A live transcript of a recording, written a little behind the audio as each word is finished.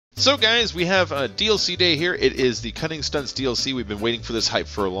So guys, we have a DLC day here. It is the Cunning Stunts DLC. We've been waiting for this hype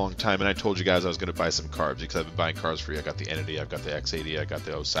for a long time, and I told you guys I was going to buy some cars because I've been buying cars for you. I got the Entity, I've got the X80, I got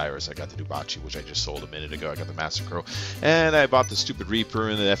the Osiris, I got the Dubachi, which I just sold a minute ago, I got the Massacro, and I bought the Stupid Reaper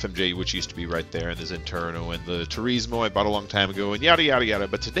and the FMJ, which used to be right there, and the Zenturno, and the Turismo I bought a long time ago, and yada yada yada.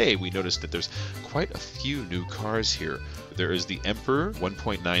 But today we noticed that there's quite a few new cars here. There is the Emperor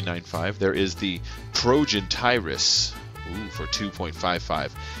 1.995, there is the Progen Tyrus, for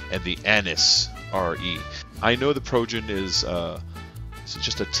 2.55, and the Anis RE. I know the Progen is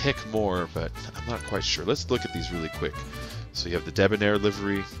just a tick more, but I'm not quite sure. Let's look at these really quick. So you have the Debonair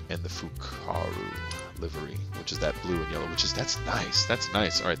livery and the Fukaru livery, which is that blue and yellow, that's nice. That's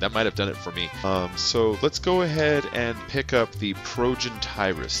nice. All right, that might have done it for me. So let's go ahead and pick up the Progen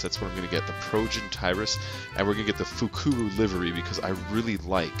Tyrus. That's what I'm going to get, the Progen Tyrus, and we're going to get the Fukaru livery because I really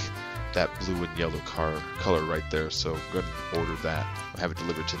like that blue and yellow color right there, so I'm going to order that. I'll have it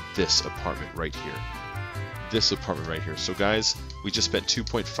delivered to this apartment right here. This apartment right here. So guys, we just spent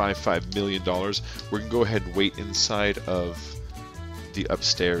 $2.55 million. We're going to go ahead and wait inside of the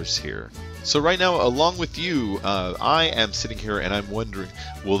upstairs here. So right now, along with you, I am sitting here and I'm wondering,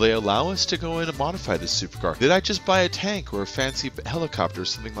 will they allow us to go in and modify this supercar? Did I just buy a tank or a fancy helicopter or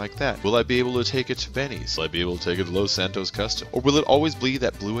something like that? Will I be able to take it to Benny's? Will I be able to take it to Los Santos Custom? Or will it always be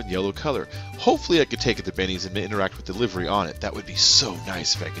that blue and yellow color? Hopefully I could take it to Benny's and interact with the livery on it. That would be so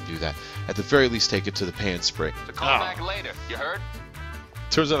nice if I could do that. At the very least, take it to the Pay and Spray. So call back later, you heard?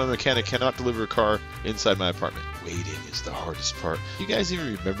 Turns out a mechanic cannot deliver a car inside my apartment. Waiting is the hardest part. You guys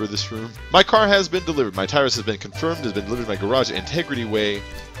even remember this room? My car has been delivered. My Tyrus has been confirmed. Has been delivered to my garage at Integrity Way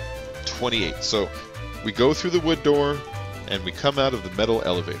 28. So we go through the wood door and we come out of the metal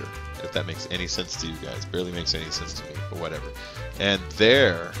elevator. If that makes any sense to you guys. Barely makes any sense to me, but whatever. And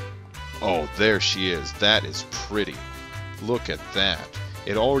there, oh, there she is. That is pretty. Look at that.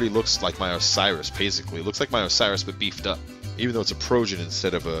 It already looks like my Osiris, basically. It looks like my Osiris, but beefed up. Even though it's a Progen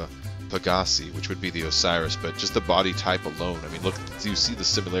instead of a Pegassi, which would be the Osiris, but just the body type alone. I mean, look, do you see the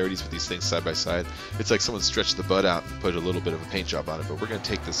similarities with these things side by side? It's like someone stretched the butt out and put a little bit of a paint job on it, but we're going to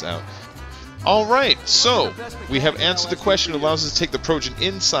take this out. Alright, so we have answered the question. It allows us to take the Progen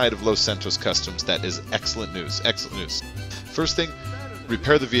inside of Los Santos Customs. That is excellent news, excellent news. First thing,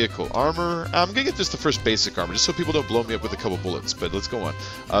 repair the vehicle. Armor, I'm going to get just the first basic armor, just so people don't blow me up with a couple bullets, but let's go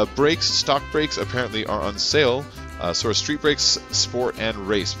on. Brakes, stock brakes apparently are on sale. So our street brakes, sport, and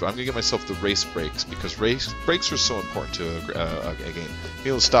race. But I'm going to get myself the race brakes because race brakes are so important to a game. Being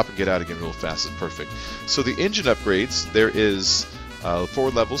able to stop and get out again real fast is perfect. So the engine upgrades, there is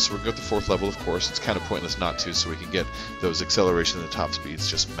 4 levels. So we're going to go to the 4th level, of course. It's kind of pointless not to, so we can get those acceleration and the top speeds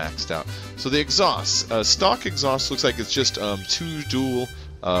just maxed out. So the exhaust. Stock exhaust looks like it's just 2 dual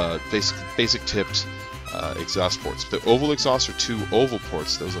basic tipped exhaust ports. The oval exhaust are 2 oval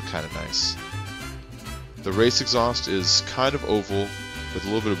ports. Those look kind of nice. The race exhaust is kind of oval with a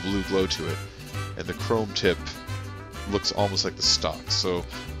little bit of blue glow to it, and the chrome tip looks almost like the stock. So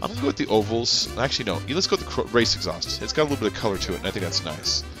I'm going to go with the ovals. Actually, no, let's go with the race exhaust. It's got a little bit of color to it, and I think that's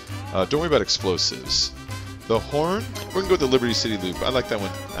nice. Don't worry about explosives. The horn, we're going to go with the Liberty City Loop. I like that one,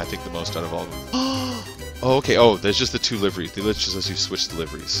 I think, the most out of all of them. Oh, okay. Oh, there's just the 2 liveries. They just let you switch the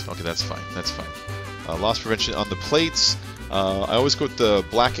liveries. Okay, that's fine. That's fine. Loss prevention on the plates. I always go with the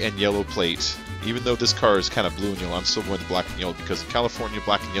black and yellow plate. Even though this car is kind of blue and yellow, I'm still going with black and yellow because in California,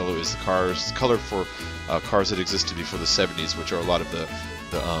 black and yellow is the color for cars that existed before the 70s, which are a lot of the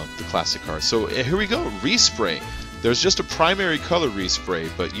classic cars. So here we go, respray. There's just a primary color respray,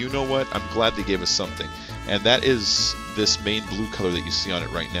 but you know what? I'm glad they gave us something, and that is this main blue color that you see on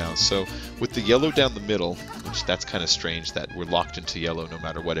it right now. So with the yellow down the middle, which that's kind of strange that we're locked into yellow no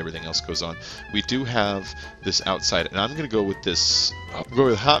matter what everything else goes on, we do have this outside, and I'm going to go with this, I'll go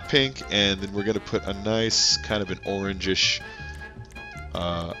with hot pink, and then we're going to put a nice kind of an orangish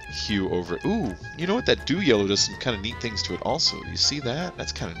hue over it. Ooh, you know what? That dew yellow does some kind of neat things to it also. You see that?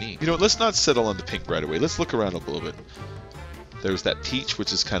 That's kind of neat. You know what? Let's not settle on the pink right away. Let's look around a little bit. There's that peach,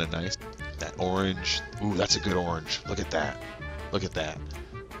 which is kind of nice. That orange. Ooh, that's a good orange. Look at that. Look at that.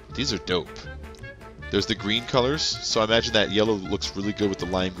 These are dope. There's the green colors. So I imagine that yellow looks really good with the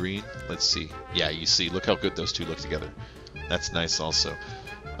lime green. Let's see. Yeah, you see. Look how good those two look together. That's nice also.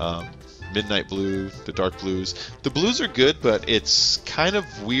 Midnight blue, the dark blues. The blues are good, but it's kind of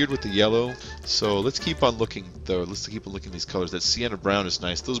weird with the yellow. So let's keep on looking, though. Let's keep on looking at these colors. That sienna brown is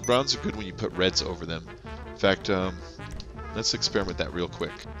nice. Those browns are good when you put reds over them. In fact, let's experiment that real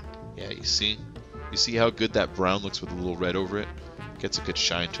quick. Yeah, you see? You see how good that brown looks with a little red over it? Gets a good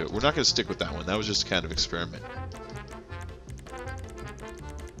shine to it. We're not going to stick with that one. That was just kind of experiment.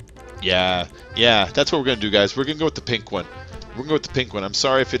 Yeah, that's what we're going to do, guys. We're going to go with the pink one. We're going to go with the pink one. I'm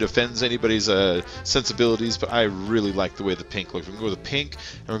sorry if it offends anybody's sensibilities, but I really like the way the pink looks. We're going to go with the pink,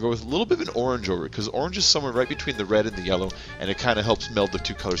 and we're going to go with a little bit of an orange over it, because orange is somewhere right between the red and the yellow, and it kind of helps meld the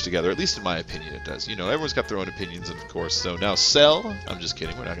two colors together. At least in my opinion it does. You know, everyone's got their own opinions, of course. So now sell. I'm just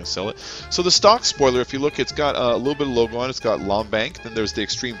kidding. We're not going to sell it. So the stock spoiler, if you look, it's got a little bit of logo on it. It's got long bank. Then there's the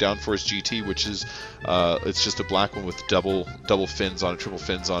Extreme Downforce GT, which is it's just a black one with double fins on it, triple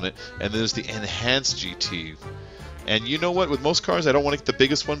fins on it. And then there's the Enhanced GT. And you know what? With most cars, I don't want to get the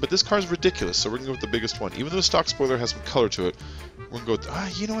biggest one, but this car is ridiculous, so we're going to go with the biggest one. Even though the stock spoiler has some color to it, we're going to go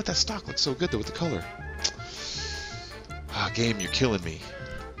with... you know what? That stock looks so good, though, with the color. Game, you're killing me.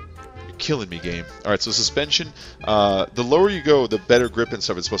 You're killing me, game. Alright, so suspension. The lower you go, the better grip and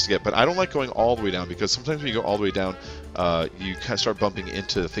stuff it's supposed to get, but I don't like going all the way down, because sometimes when you go all the way down, you kind of start bumping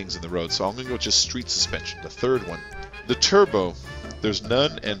into things in the road. So I'm going to go with just street suspension, the third one. The turbo. There's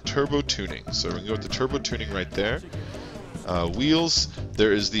none, and turbo tuning. So we're going to go with the turbo tuning right there. Wheels,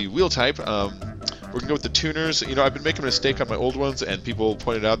 there is the wheel type. We're going to go with the tuners. You know, I've been making a mistake on my old ones, and people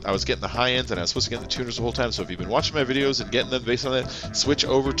pointed out I was getting the high ends, and I was supposed to get the tuners the whole time. So if you've been watching my videos and getting them based on that, switch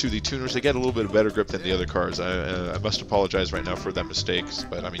over to the tuners. They get a little bit of better grip than the other cars. I must apologize right now for that mistake.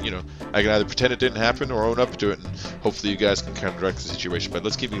 But, I mean, you know, I can either pretend it didn't happen or own up to it, and hopefully you guys can counteract the situation. But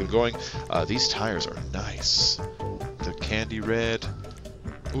let's keep it going. These tires are nice. The candy red.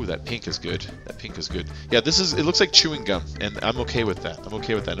 Ooh, that pink is good. That pink is good. Yeah, it looks like chewing gum, and I'm okay with that. I'm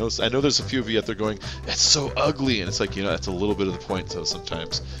okay with that. I know there's a few of you out there going, that's so ugly, and it's like, you know, that's a little bit of the point, so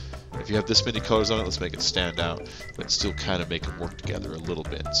sometimes. If you have this many colors on it, let's make it stand out, but still kind of make them work together a little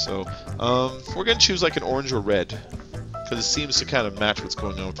bit. So, we're going to choose like an orange or red, because it seems to kind of match what's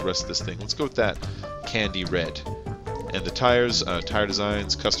going on with the rest of this thing. Let's go with that candy red. And the tires, tire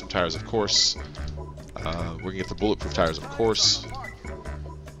designs, custom tires, of course. We're going to get the bulletproof tires, of course.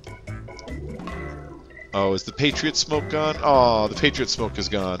 Oh, is the Patriot smoke gone? Oh, the Patriot smoke is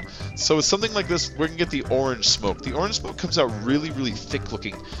gone. So with something like this, we're going to get the orange smoke. The orange smoke comes out really, really thick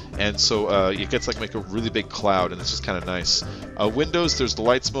looking, and so it gets like a really big cloud, and it's just kind of nice. Windows, there's the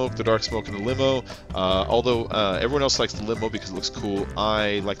light smoke, the dark smoke, and the limo. Although everyone else likes the limo because it looks cool,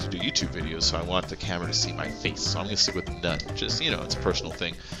 I like to do YouTube videos, so I want the camera to see my face. So I'm going to stick with none. Just, you know, it's a personal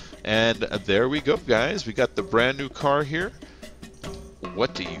thing. And there we go, guys. We got the brand new car here.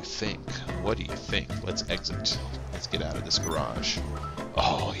 What do you think? What do you think? Let's exit. Let's get out of this garage.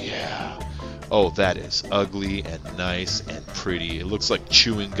 Oh, yeah. Oh, that is ugly and nice and pretty. It looks like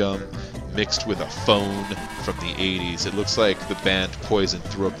chewing gum mixed with a phone from the 80s. It looks like the band Poison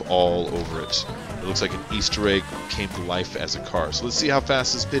threw up all over it. It looks like an Easter egg came to life as a car. So let's see how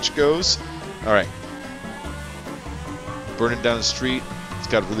fast this bitch goes. All right. Burning down the street. It's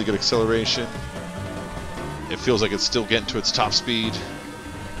got really good acceleration. It feels like it's still getting to its top speed.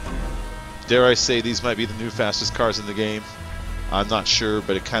 Dare I say these might be the new fastest cars in the game. I'm not sure,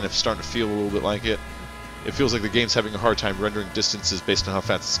 but it kind of starting to feel a little bit like it. It feels like the game's having a hard time rendering distances based on how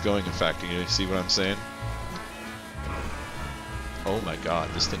fast it's going, in fact. You see what I'm saying? Oh my god,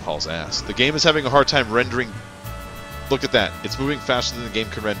 this thing hauls ass. The game is having a hard time rendering... Look at that. It's moving faster than the game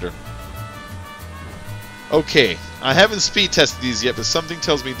can render. Okay, I haven't speed tested these yet, but something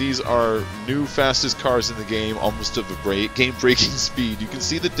tells me these are new fastest cars in the game, almost of a game-breaking speed. You can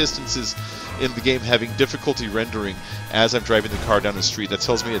see the distances in the game having difficulty rendering as I'm driving the car down the street. That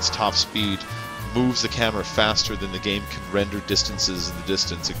tells me its top speed moves the camera faster than the game can render distances in the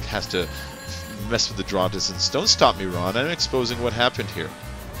distance. It has to mess with the draw distance. Don't stop me, Ron. I'm exposing what happened here.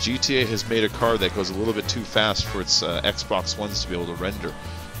 GTA has made a car that goes a little bit too fast for its Xbox Ones to be able to render.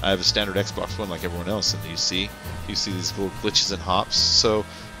 I have a standard Xbox One like everyone else, and you see these little glitches and hops. So,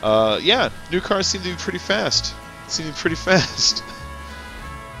 yeah, new cars seem to be pretty fast.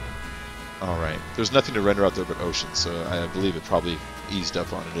 All right, there's nothing to render out there but ocean, so I believe it probably eased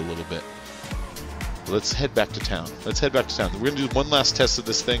up on it a little bit. Let's head back to town. We're going to do one last test of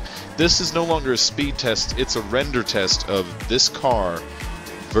this thing. This is no longer a speed test. It's a render test of this car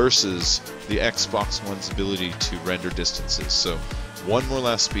versus the Xbox One's ability to render distances. So, one more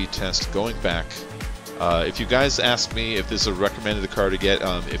last speed test, going back. If you guys ask me if this is a recommended car to get,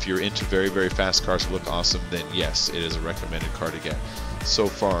 if you're into very, very fast cars that look awesome, then yes, it is a recommended car to get. So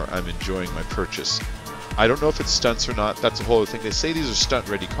far, I'm enjoying my purchase. I don't know if it's stunts or not. That's a whole other thing. They say these are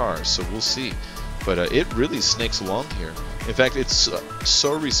stunt-ready cars, so we'll see. But it really snakes along here. In fact, it's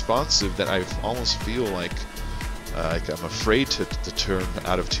so responsive that I almost feel like I'm afraid to turn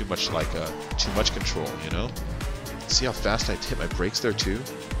out of too much control, you know? See how fast I hit my brakes there too?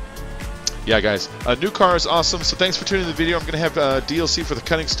 Yeah, guys, new car is awesome. So thanks for tuning in the video. I'm gonna have DLC for the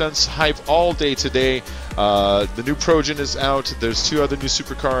Cunning Stunts hype all day today. The new Progen is out. There's 2 other new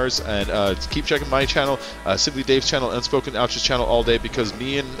supercars, and keep checking my channel, Simply Dave's channel, Unspoken Ouch's channel all day, because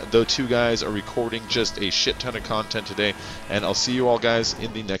me and the 2 guys are recording just a shit ton of content today. And I'll see you all guys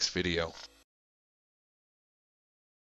in the next video.